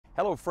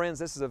Hello friends,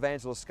 this is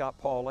Evangelist Scott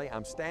Pauley.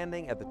 I'm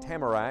standing at the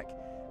Tamarack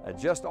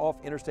just off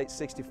Interstate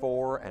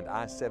 64 and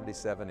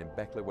I-77 in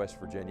Beckley, West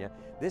Virginia.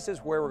 This is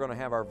where we're going to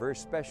have our very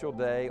special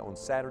day on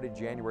Saturday,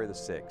 January the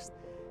 6th.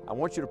 I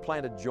want you to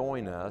plan to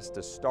join us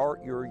to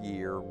start your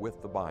year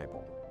with the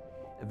Bible.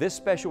 This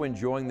special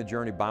Enjoying the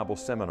Journey Bible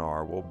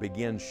Seminar will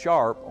begin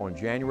sharp on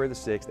January the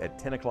 6th at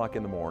 10 o'clock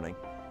in the morning.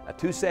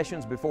 2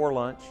 sessions before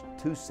lunch,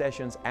 2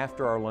 sessions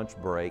after our lunch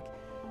break.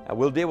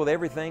 We'll deal with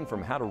everything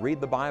from how to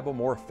read the Bible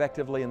more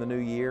effectively in the new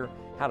year,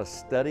 how to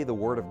study the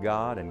Word of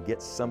God and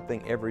get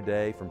something every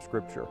day from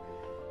Scripture,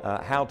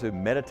 how to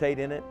meditate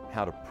in it,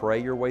 how to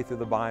pray your way through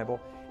the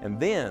Bible, and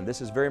then, this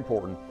is very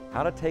important,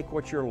 how to take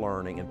what you're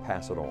learning and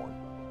pass it on,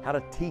 how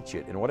to teach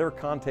it in whatever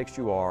context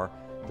you are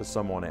to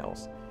someone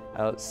else.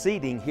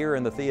 Seating here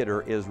in the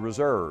theater is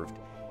reserved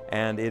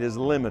and it is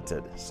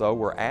limited, so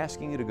we're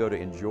asking you to go to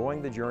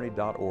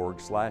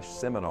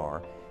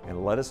enjoyingthejourney.org/seminar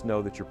and let us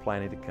know that you're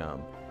planning to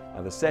come.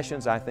 The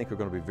sessions, I think, are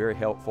going to be very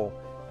helpful.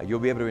 You'll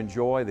be able to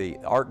enjoy the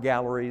art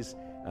galleries,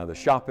 the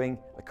shopping,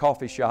 the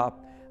coffee shop,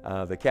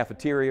 the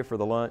cafeteria for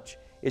the lunch.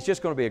 It's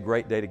just going to be a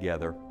great day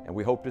together, and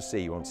we hope to see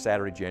you on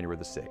Saturday, January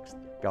the 6th.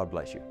 God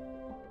bless you.